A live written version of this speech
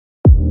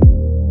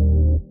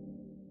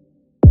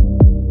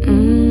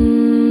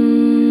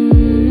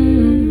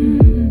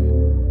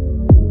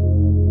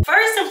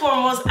First and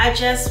foremost, I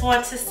just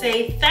want to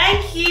say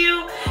thank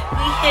you.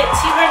 We hit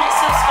 200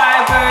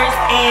 subscribers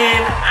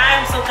and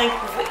I'm so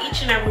thankful for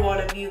each and every one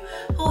of you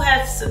who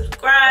have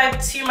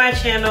subscribed to my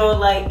channel.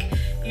 Like,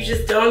 you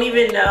just don't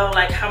even know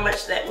like how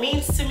much that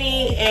means to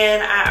me,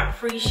 and I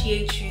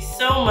appreciate you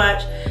so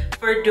much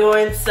for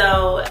doing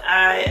so.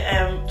 I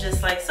am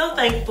just like so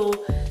thankful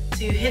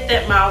to hit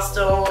that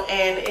milestone,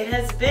 and it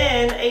has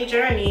been a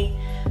journey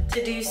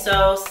to do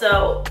so.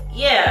 So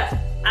yeah,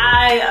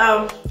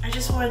 I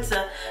just wanted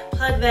to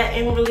plug that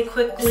in really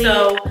quickly.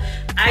 So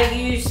I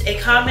used a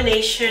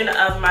combination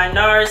of my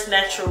NARS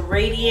Natural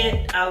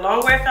Radiant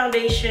Longwear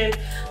Foundation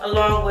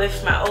along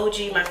with my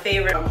OG, my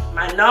favorite,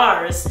 my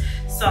NARS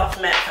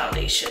Soft Matte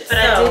Foundation. But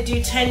I did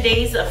do 10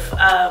 days of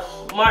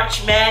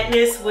March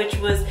Madness, which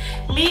was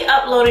me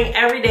uploading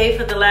every day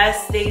for the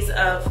last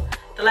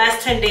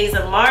 10 days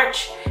of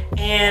March.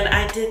 And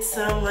I did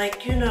some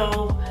like, you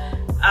know,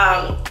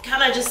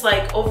 kind of just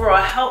like overall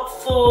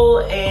helpful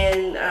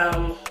and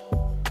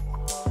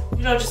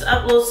you know, just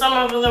upload. Some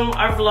of them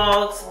are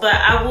vlogs, but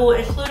I will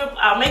include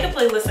I'll make a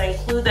playlist and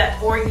include that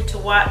for you to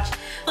watch.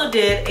 I also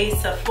did a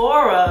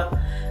Sephora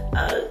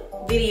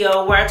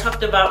video where I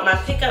talked about my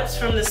pickups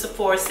from the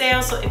Sephora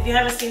sale. So if you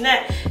haven't seen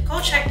that,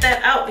 go check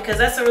that out because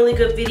that's a really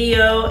good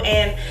video.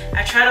 And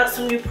I tried out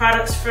some new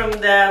products from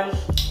them,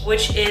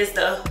 which is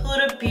the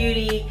Huda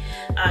Beauty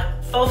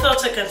Faux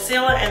Filter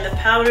Concealer and the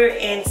powder.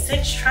 And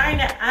since trying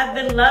it, I've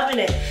been loving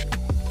it.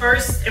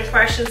 First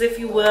impressions, if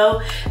you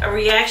will, a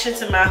reaction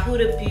to my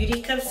Huda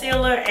Beauty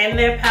concealer and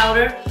their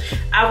powder.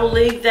 I will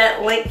leave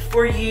that link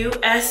for you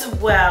as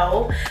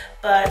well.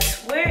 But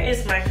where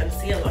is my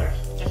concealer?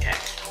 Okay.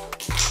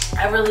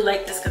 I really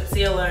like this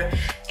concealer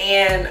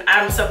and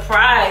I'm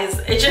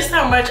surprised at just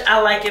how much I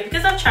like it,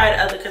 because I've tried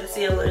other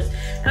concealers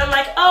and I'm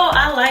like, oh,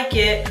 I like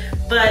it,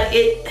 but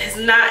it has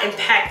not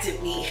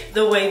impacted me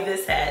the way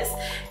this has.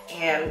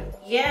 And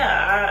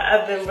yeah,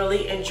 I've been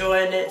really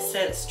enjoying it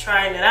since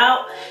trying it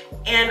out.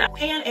 And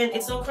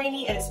it's so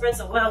creamy and it spreads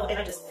so well, and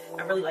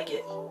I really like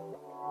it.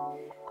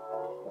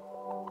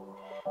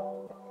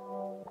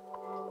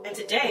 And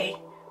today,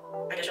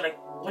 I guess you're like,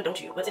 when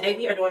don't you? But today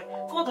we are doing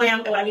full glam,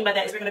 and what I mean by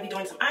that is we're going to be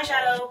doing some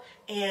eyeshadow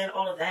and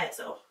all of that.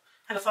 So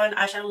have a fun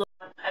eyeshadow look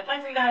I have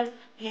planned for you guys,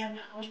 and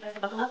I want you guys to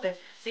buckle up and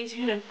stay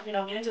tuned and, you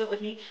know, get into it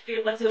with me.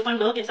 Let's do a fun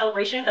look in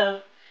celebration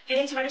of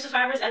hitting 200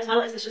 subscribers, as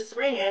well as it's just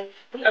spring, and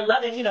we are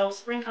loving, you know,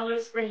 spring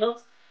colors, spring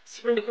looks,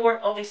 spring decor,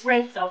 all things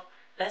spring. So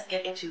let's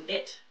get into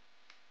it.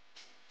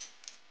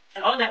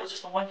 And all of that was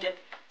just for one dip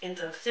in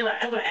the concealer.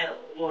 I'm going to add a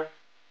little more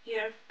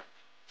here.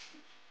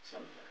 So.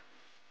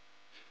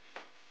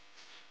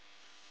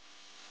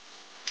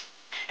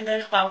 And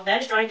then while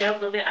that is drying down a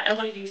little bit, I am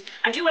going to use,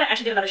 I do want to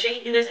actually get another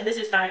shade in this, and this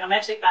is my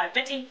Matchstick by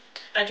Fenty.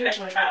 But I do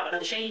actually want to try out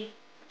another shade.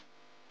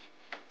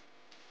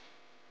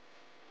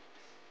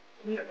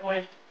 We are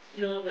going to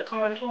do a little bit of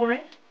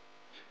contouring.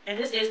 And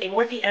this is a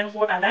Morphe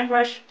N4x9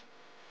 brush.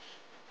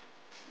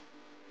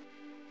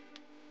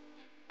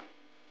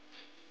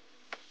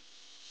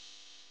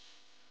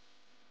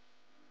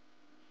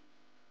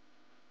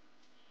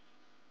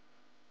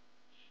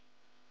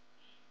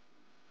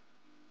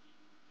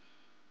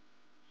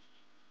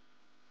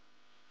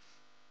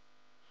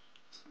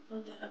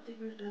 Put that up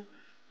there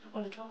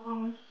on the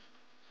jawline.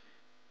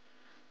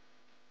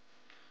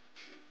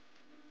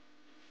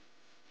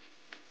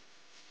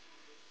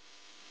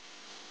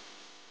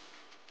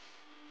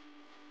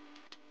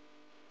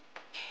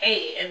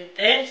 Okay, and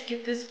then to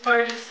get this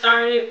party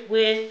started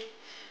with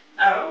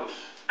our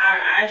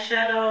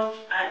eyeshadow,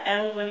 I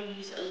am going to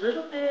use a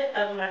little bit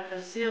of my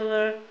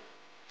concealer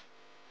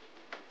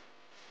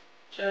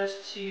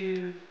just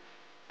to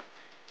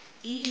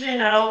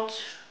even out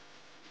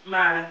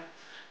my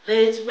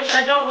lids, which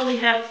I don't really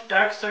have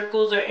dark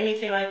circles or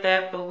anything like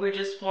that, but we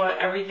just want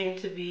everything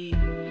to be,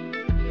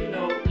 you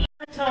know,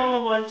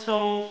 one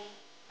tone,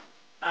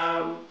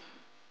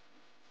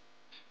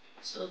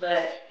 so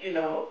that, you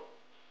know,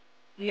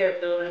 we are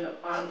building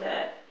upon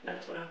that.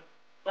 That's what I'm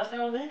busting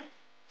on there.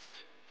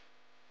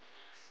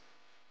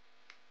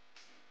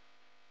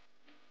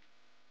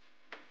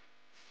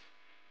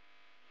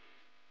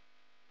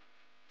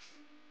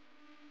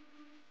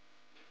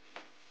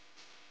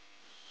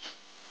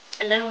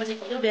 And then I'm going to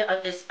take a little bit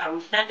of this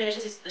matte finish.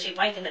 This is the shade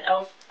White in the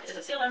e.l.f. It's a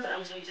concealer, but I'm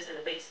just going to use this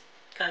as a base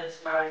because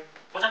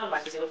on top of my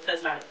concealer,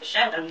 because the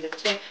shadow I'm using for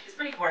today is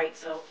pretty bright.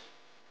 So,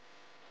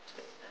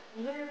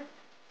 there.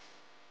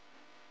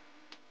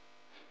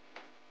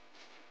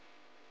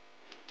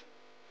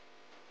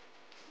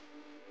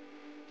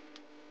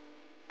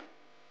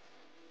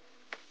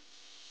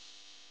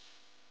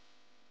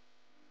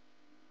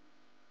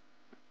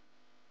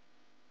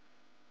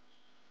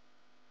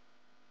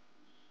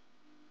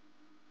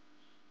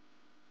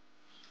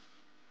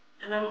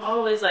 And I'm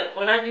always like,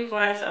 when I do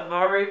clients, I've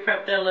already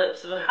prepped their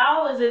lips. So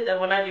how is it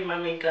that when I do my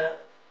makeup,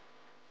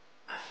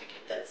 I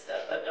forget that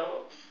stuff? I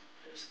don't.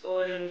 Just go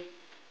ahead and,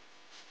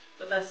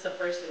 but that's the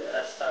first thing that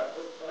I start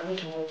with when I'm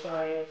doing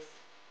clients.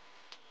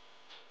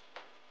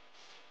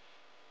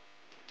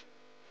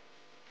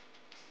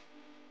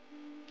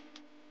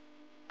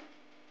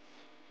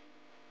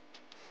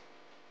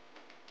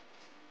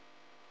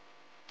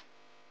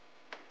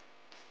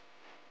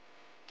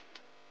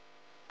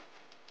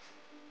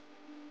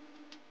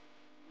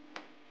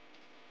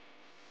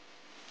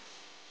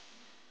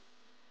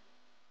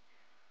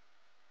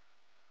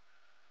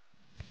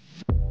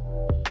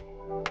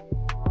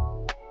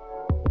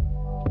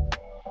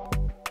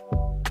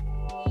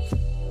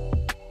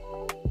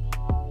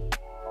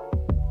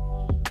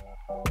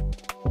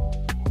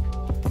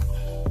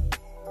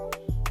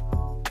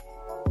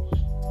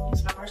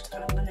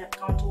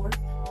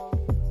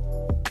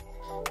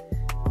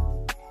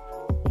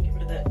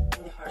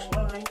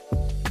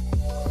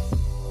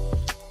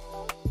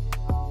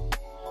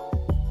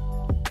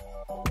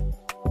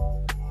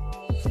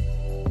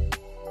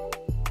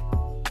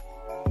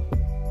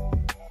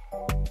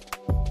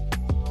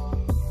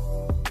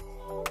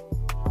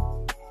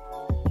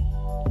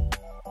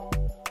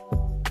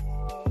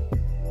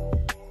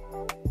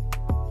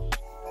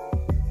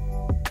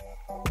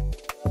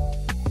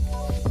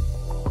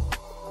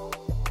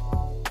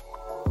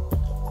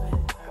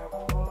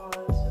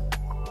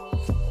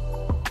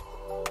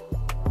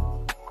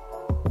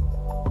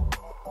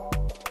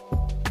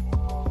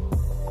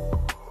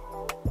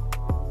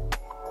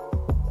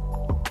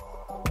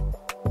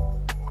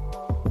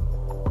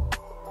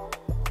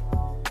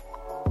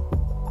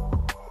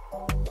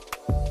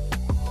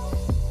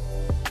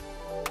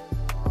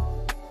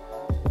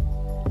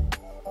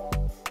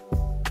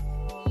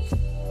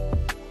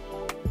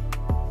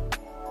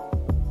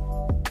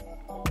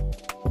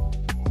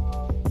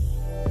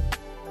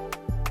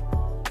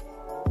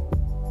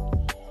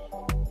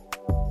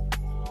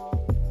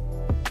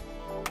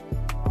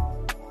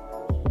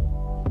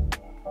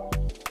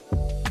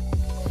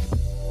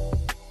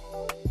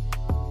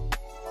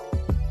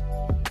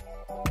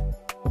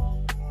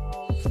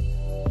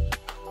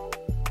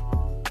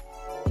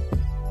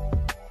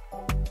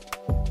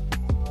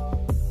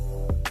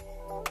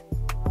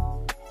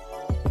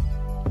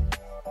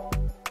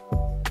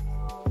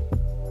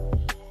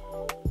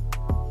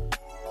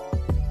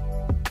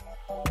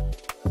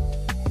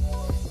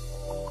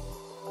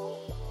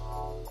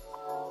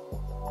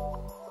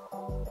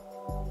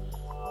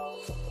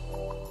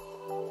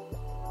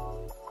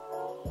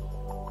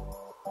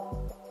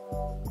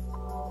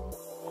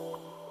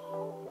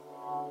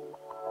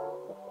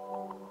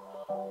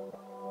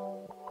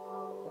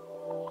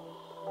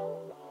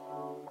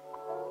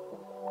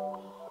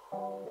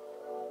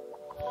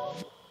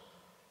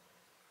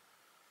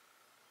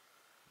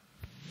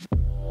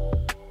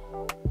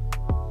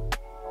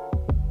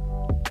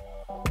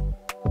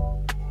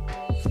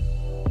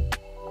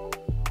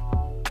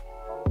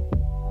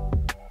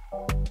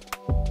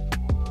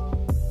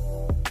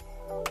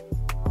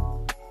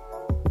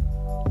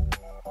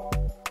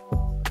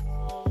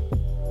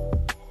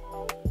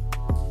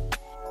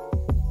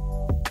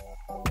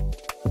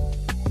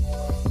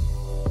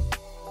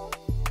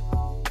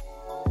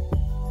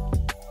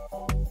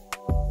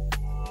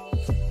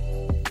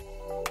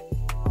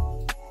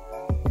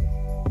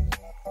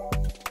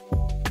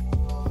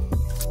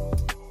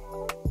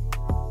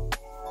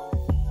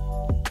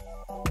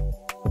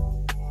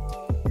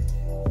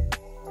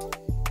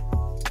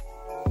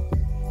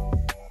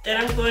 Then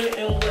I'm going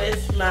in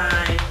with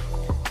my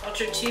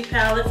Ultra 2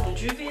 palette from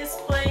Juvia's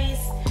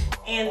Place,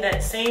 and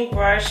that same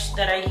brush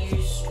that I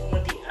used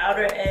on the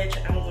outer edge,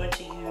 I'm going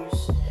to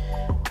use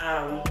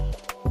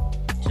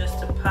just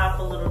to pop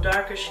a little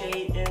darker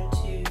shade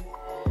into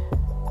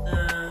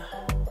the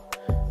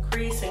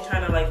crease and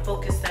kind of like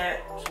focus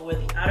that toward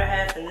the outer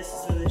half, and this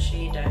is in the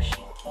shade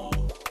Dashiki.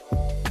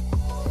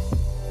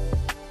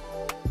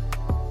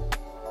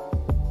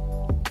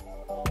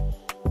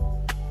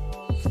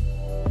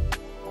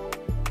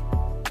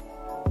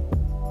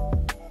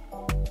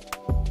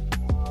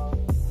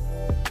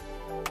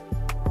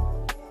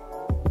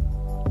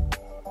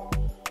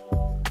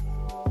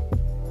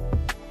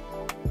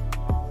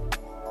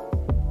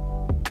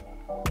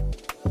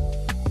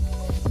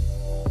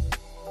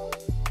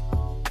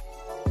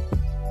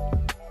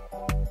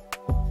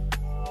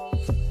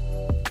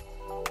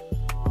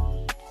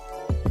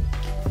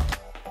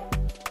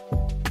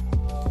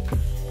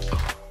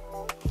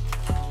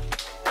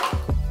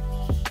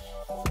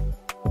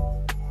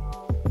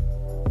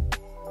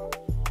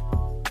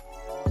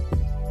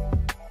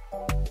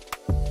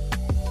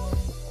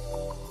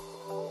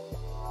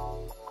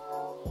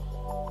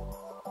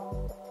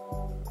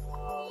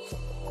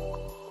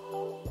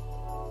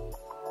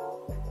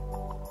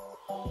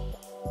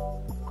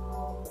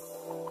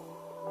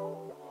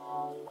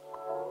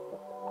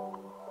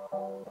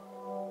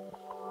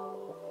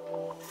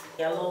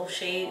 Yellow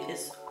shade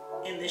is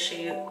in the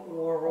shade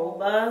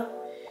Waroba.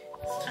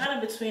 It's kind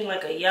of between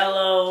like a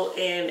yellow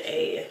and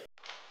a,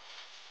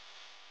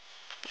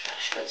 try to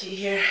show it to you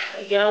here,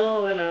 a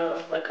yellow and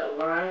a like a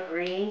lime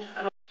green.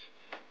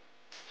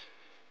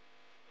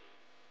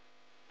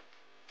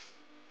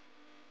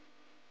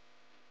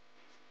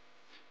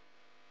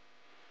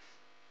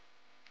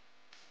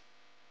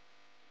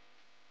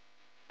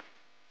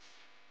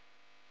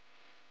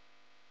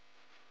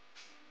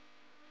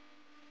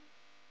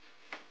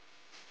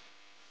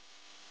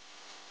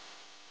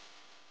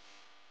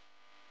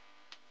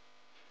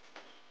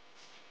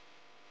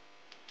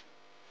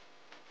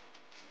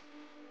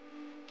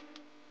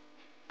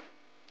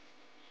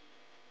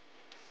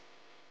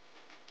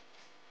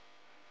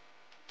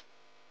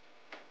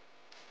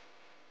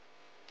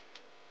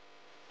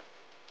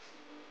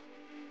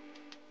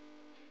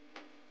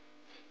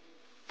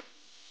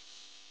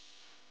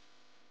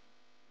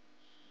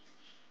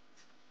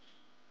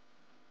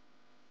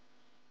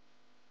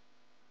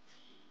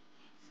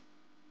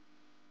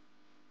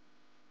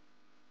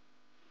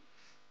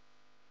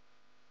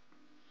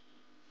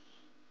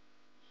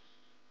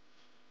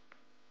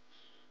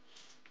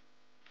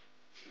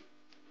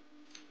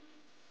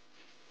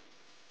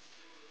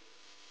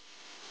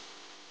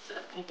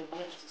 I think the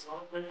blend is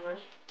all blend right.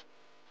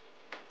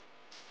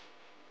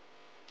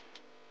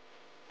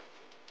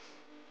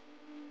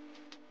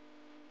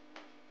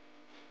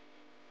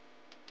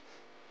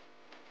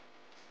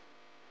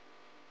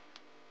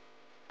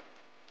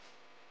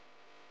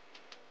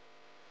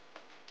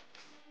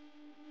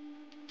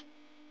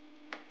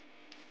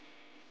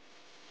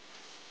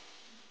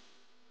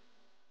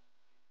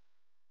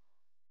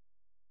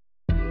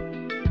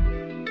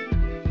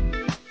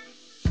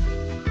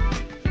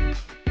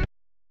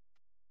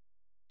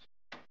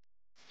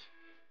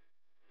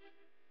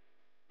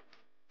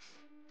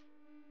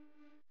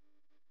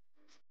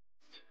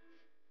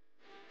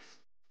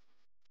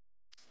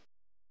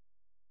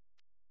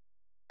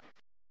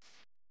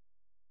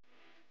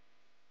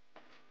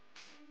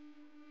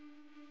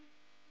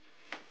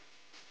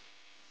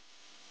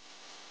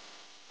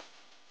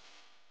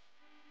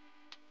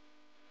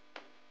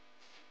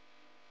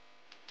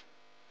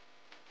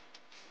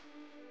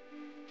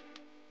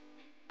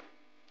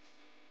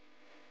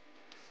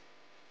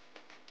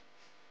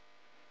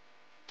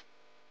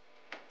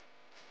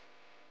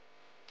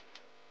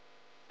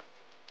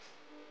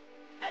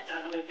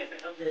 I'm gonna get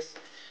rid of this.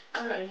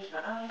 Alright, my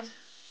eyes.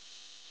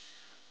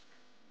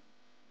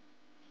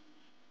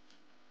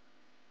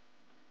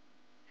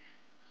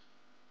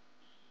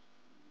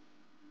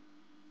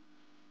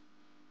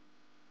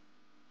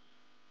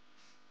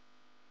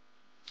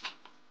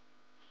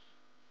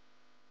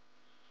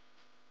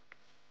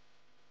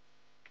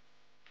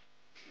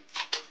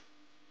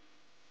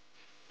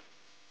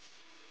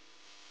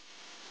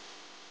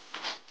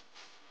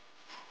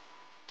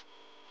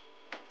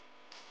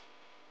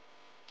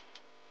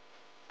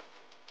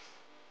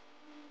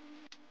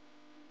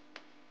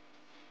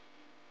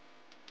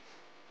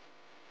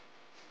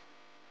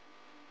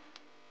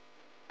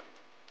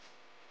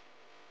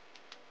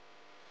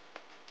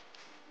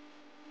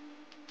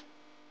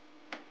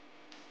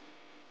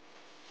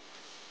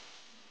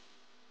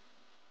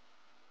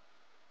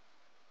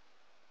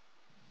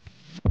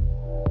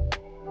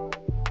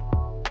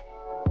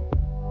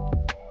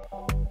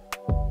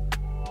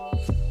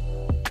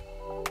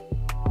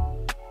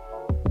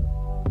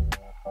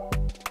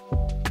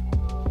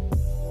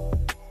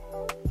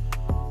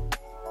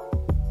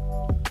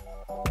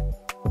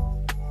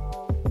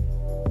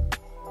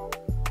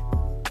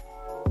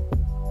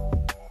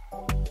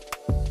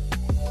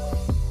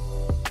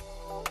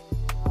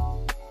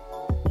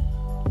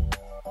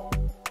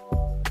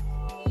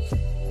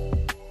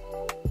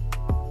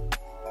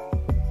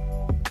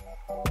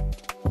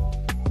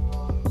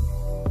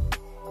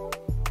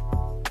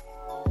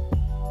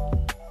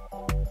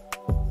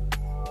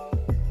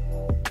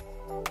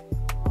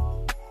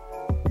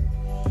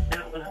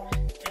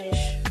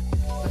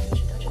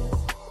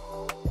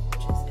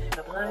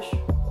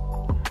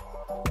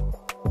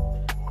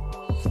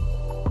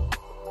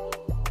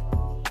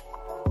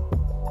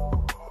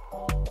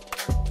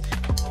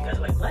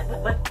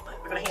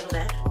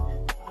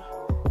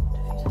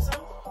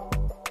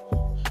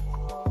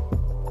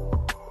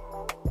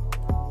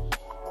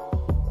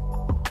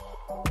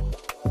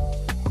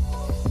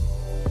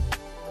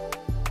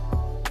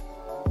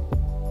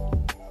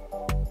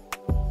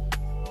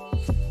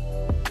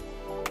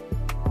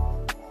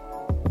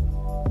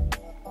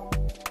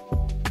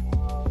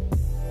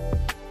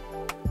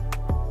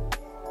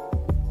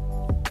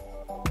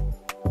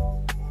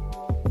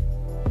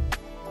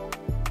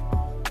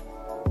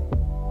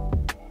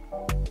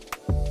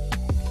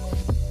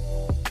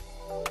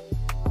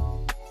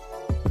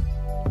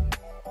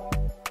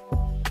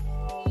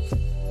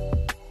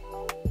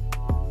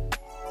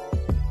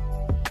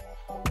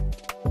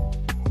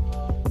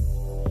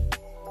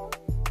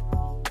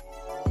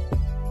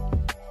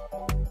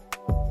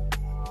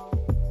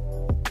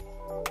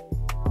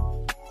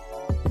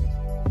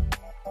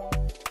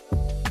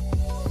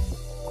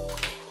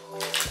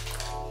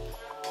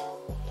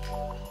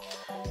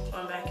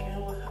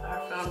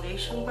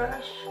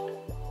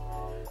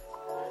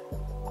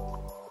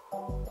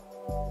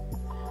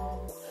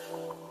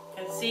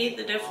 See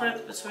the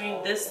difference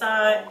between this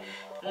side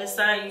and this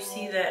side? You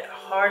see that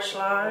harsh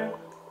line?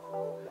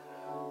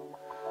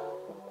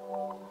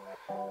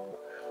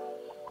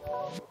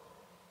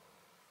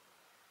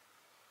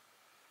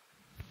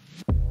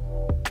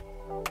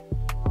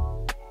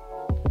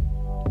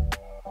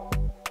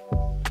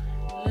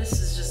 This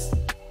is just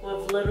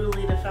with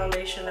literally the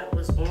foundation that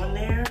was on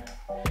there.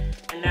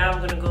 And now I'm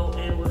gonna go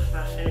in with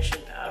my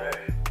finishing powder.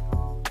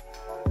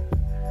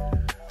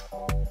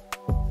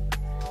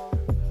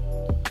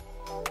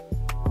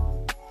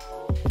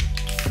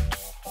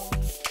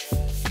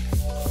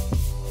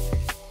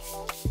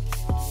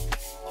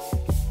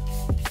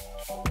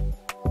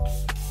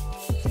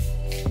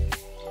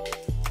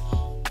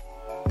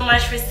 So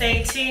much for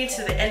staying tuned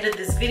to the end of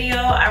this video.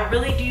 I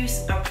really do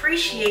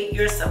appreciate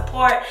your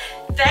support.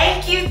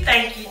 Thank you,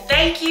 thank you,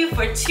 thank you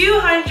for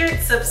 200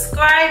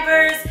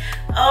 subscribers.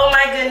 Oh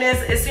my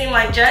goodness, it seemed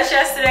like just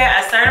yesterday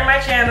I started my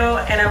channel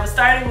and I was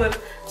starting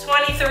with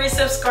 23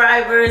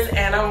 subscribers,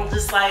 and I'm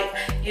just like,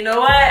 you know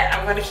what,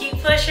 I'm gonna keep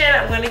pushing,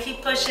 I'm gonna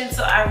keep pushing.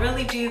 So I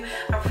really do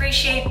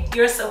appreciate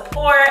your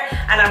support,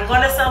 and I'm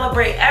gonna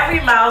celebrate every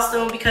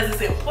milestone because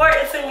it's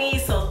important to me.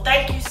 So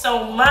thank you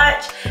so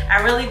much,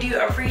 I really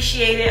do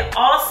appreciate it.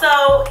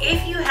 Also,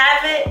 if you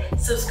haven't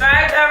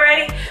subscribed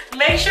already,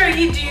 make sure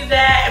you do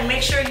that, and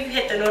make sure you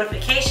hit the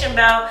notification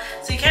bell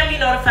so you can be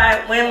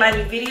notified when my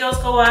new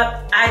videos go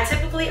up. I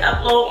typically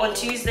upload on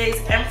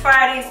Tuesdays and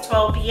Fridays,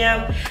 12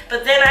 p.m.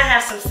 But then I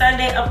have some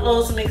Sunday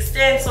uploads mixed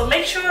in. So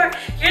make sure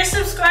you're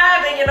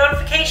subscribed and your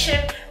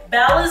notification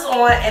bell is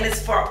on, and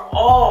it's for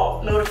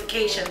all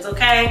notifications,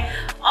 okay?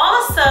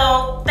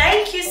 Also,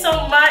 thank you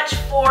so much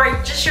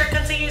for just your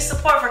continued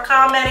support, for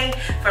commenting,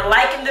 for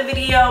liking the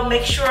video.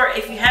 Make sure,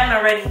 if you haven't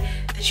already,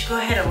 that you go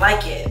ahead and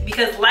like it,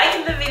 because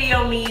liking the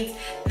video means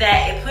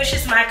that it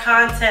pushes my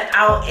content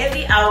out in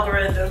the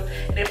algorithm,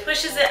 and it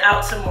pushes it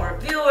out to more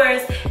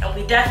viewers, and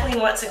we definitely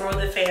want to grow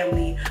the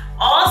family.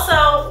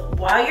 Also,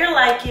 while you're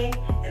liking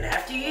and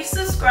after you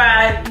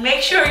subscribe,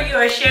 make sure you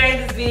are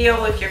sharing this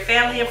video with your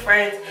family and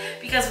friends,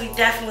 because we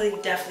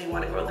definitely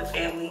want to grow the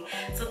family.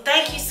 So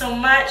thank you so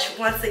much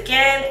once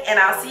again, and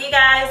I'll see you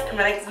guys in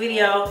my next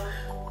video.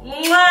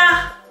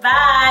 Mwah!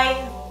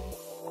 Bye!